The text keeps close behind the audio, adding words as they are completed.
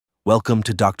Welcome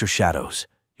to Dr. Shadows,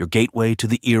 your gateway to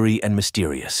the eerie and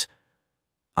mysterious.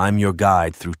 I'm your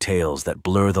guide through tales that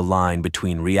blur the line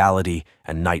between reality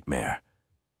and nightmare.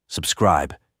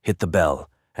 Subscribe, hit the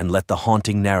bell, and let the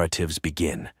haunting narratives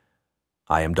begin.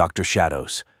 I am Dr.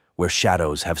 Shadows, where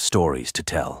shadows have stories to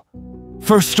tell.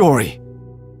 First story!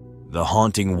 The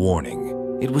haunting warning.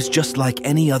 It was just like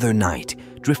any other night,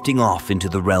 drifting off into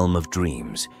the realm of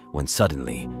dreams, when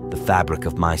suddenly the fabric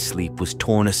of my sleep was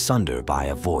torn asunder by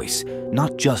a voice,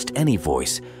 not just any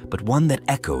voice, but one that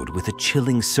echoed with a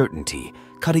chilling certainty,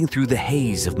 cutting through the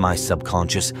haze of my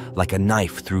subconscious like a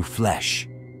knife through flesh.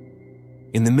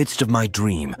 In the midst of my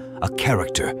dream, a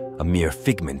character, a mere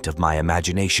figment of my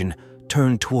imagination,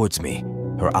 turned towards me,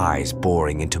 her eyes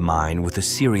boring into mine with a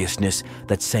seriousness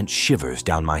that sent shivers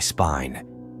down my spine.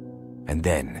 And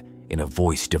then, in a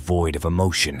voice devoid of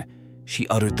emotion, she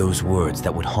uttered those words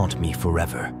that would haunt me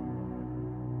forever.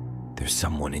 "There's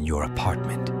someone in your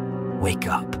apartment. Wake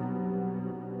up."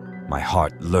 My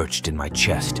heart lurched in my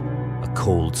chest, a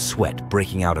cold sweat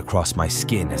breaking out across my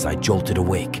skin as I jolted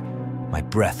awake, my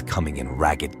breath coming in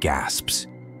ragged gasps.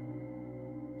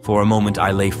 For a moment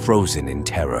I lay frozen in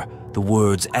terror, the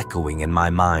words echoing in my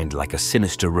mind like a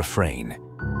sinister refrain.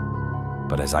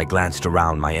 But as I glanced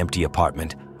around my empty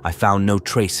apartment, I found no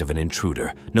trace of an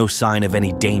intruder, no sign of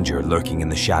any danger lurking in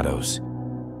the shadows.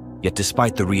 Yet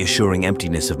despite the reassuring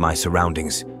emptiness of my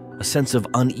surroundings, a sense of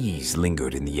unease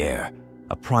lingered in the air,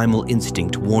 a primal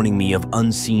instinct warning me of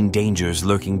unseen dangers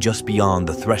lurking just beyond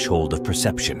the threshold of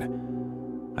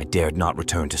perception. I dared not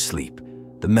return to sleep.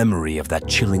 The memory of that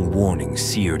chilling warning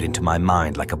seared into my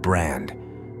mind like a brand.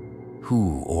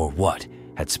 Who or what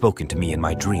had spoken to me in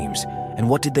my dreams, and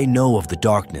what did they know of the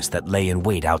darkness that lay in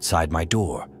wait outside my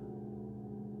door?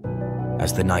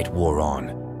 As the night wore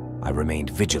on, I remained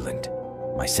vigilant,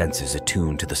 my senses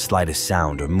attuned to the slightest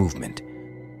sound or movement.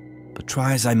 But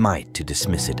try as I might to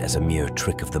dismiss it as a mere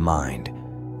trick of the mind,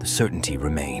 the certainty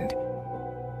remained.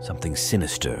 Something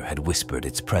sinister had whispered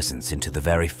its presence into the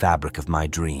very fabric of my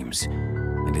dreams,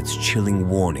 and its chilling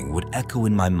warning would echo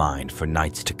in my mind for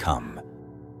nights to come.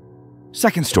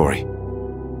 Second story.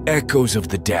 Echoes of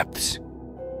the depths.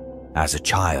 As a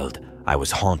child, I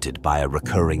was haunted by a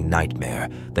recurring nightmare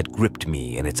that gripped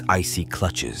me in its icy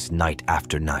clutches night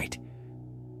after night.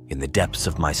 In the depths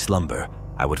of my slumber,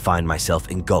 I would find myself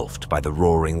engulfed by the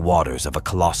roaring waters of a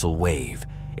colossal wave,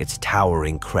 its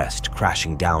towering crest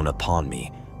crashing down upon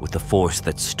me with a force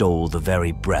that stole the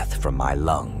very breath from my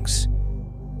lungs.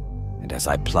 And as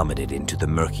I plummeted into the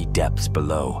murky depths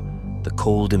below, the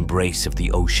cold embrace of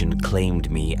the ocean claimed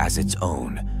me as its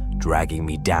own, dragging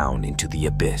me down into the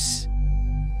abyss.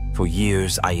 For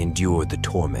years, I endured the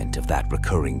torment of that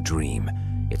recurring dream,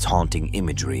 its haunting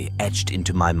imagery etched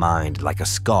into my mind like a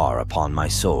scar upon my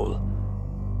soul.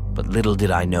 But little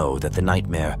did I know that the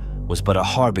nightmare was but a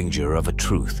harbinger of a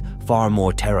truth far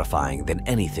more terrifying than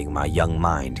anything my young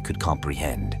mind could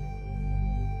comprehend.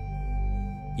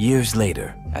 Years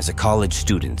later, as a college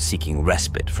student seeking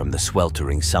respite from the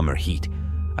sweltering summer heat,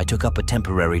 I took up a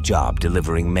temporary job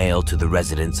delivering mail to the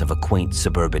residents of a quaint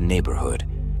suburban neighborhood.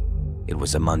 It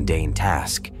was a mundane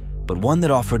task, but one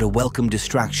that offered a welcome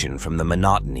distraction from the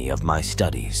monotony of my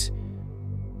studies.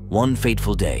 One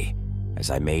fateful day, as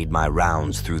I made my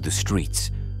rounds through the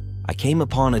streets, I came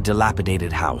upon a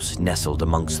dilapidated house nestled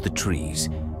amongst the trees,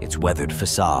 its weathered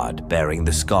facade bearing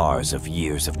the scars of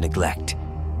years of neglect.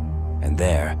 And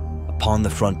there, upon the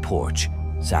front porch,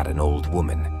 sat an old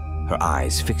woman, her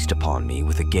eyes fixed upon me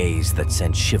with a gaze that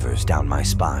sent shivers down my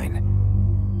spine.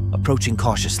 Approaching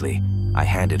cautiously, I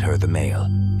handed her the mail,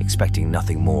 expecting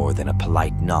nothing more than a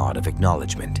polite nod of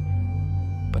acknowledgement.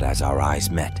 But as our eyes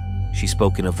met, she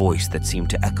spoke in a voice that seemed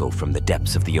to echo from the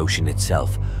depths of the ocean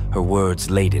itself, her words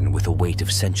laden with a weight of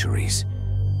centuries.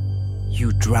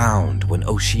 "You drowned when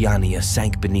Oceania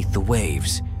sank beneath the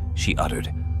waves," she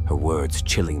uttered, her words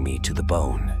chilling me to the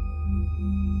bone.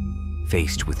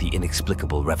 Faced with the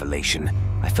inexplicable revelation,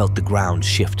 I felt the ground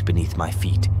shift beneath my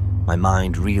feet, my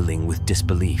mind reeling with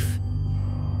disbelief.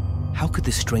 How could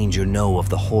the stranger know of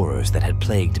the horrors that had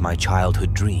plagued my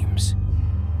childhood dreams?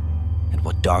 And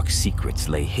what dark secrets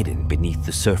lay hidden beneath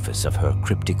the surface of her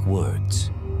cryptic words?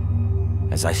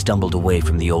 As I stumbled away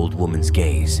from the old woman's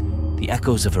gaze, the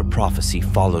echoes of her prophecy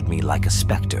followed me like a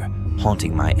specter,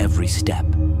 haunting my every step.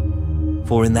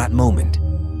 For in that moment,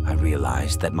 I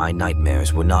realized that my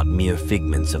nightmares were not mere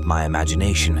figments of my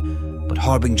imagination, but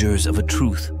harbingers of a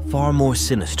truth far more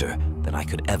sinister than I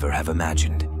could ever have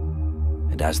imagined.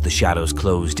 And as the shadows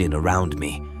closed in around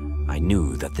me, I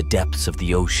knew that the depths of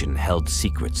the ocean held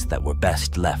secrets that were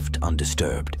best left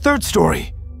undisturbed. Third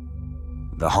story!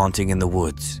 The haunting in the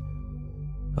woods.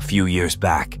 A few years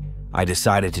back, I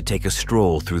decided to take a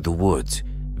stroll through the woods,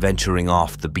 venturing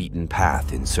off the beaten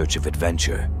path in search of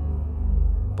adventure.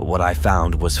 But what I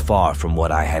found was far from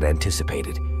what I had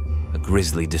anticipated, a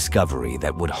grisly discovery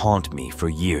that would haunt me for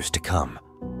years to come.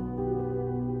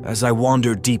 As I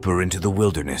wandered deeper into the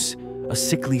wilderness, a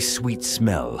sickly sweet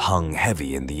smell hung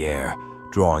heavy in the air,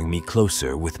 drawing me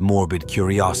closer with morbid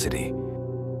curiosity.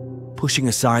 Pushing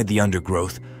aside the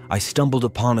undergrowth, I stumbled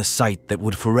upon a sight that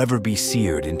would forever be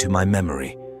seared into my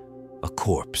memory. A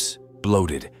corpse,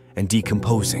 bloated and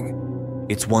decomposing,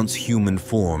 its once human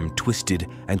form twisted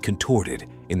and contorted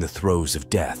in the throes of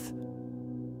death.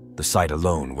 The sight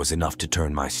alone was enough to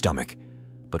turn my stomach,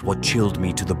 but what chilled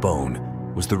me to the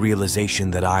bone was the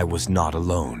realization that I was not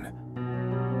alone.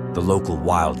 The local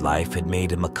wildlife had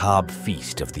made a macabre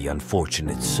feast of the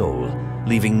unfortunate soul,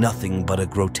 leaving nothing but a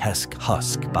grotesque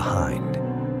husk behind.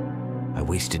 I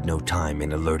wasted no time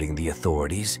in alerting the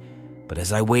authorities, but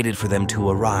as I waited for them to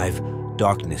arrive,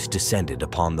 darkness descended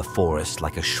upon the forest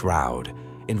like a shroud,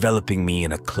 enveloping me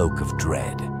in a cloak of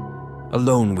dread.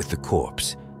 Alone with the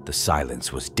corpse, the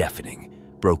silence was deafening,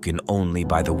 broken only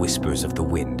by the whispers of the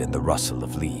wind and the rustle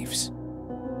of leaves.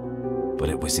 But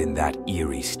it was in that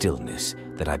eerie stillness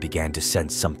that I began to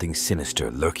sense something sinister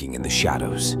lurking in the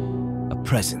shadows, a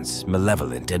presence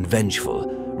malevolent and vengeful,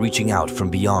 reaching out from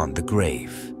beyond the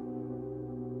grave.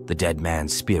 The dead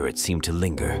man's spirit seemed to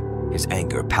linger, his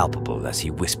anger palpable as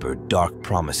he whispered dark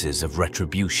promises of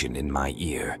retribution in my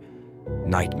ear.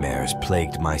 Nightmares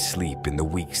plagued my sleep in the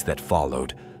weeks that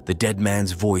followed, the dead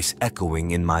man's voice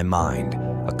echoing in my mind,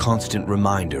 a constant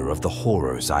reminder of the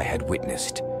horrors I had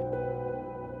witnessed.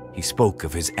 He spoke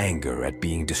of his anger at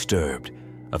being disturbed,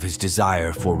 of his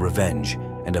desire for revenge,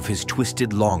 and of his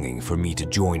twisted longing for me to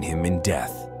join him in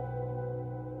death.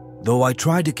 Though I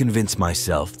tried to convince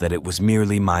myself that it was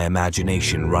merely my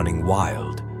imagination running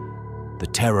wild, the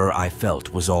terror I felt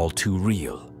was all too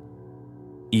real.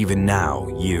 Even now,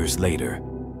 years later,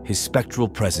 his spectral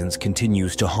presence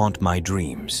continues to haunt my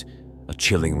dreams, a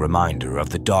chilling reminder of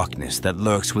the darkness that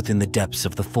lurks within the depths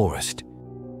of the forest.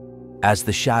 As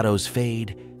the shadows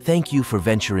fade, thank you for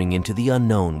venturing into the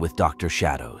unknown with Dr.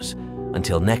 Shadows.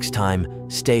 Until next time,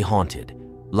 stay haunted.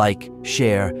 Like,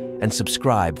 share, and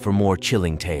subscribe for more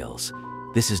chilling tales.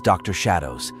 This is Dr.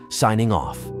 Shadows, signing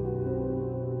off.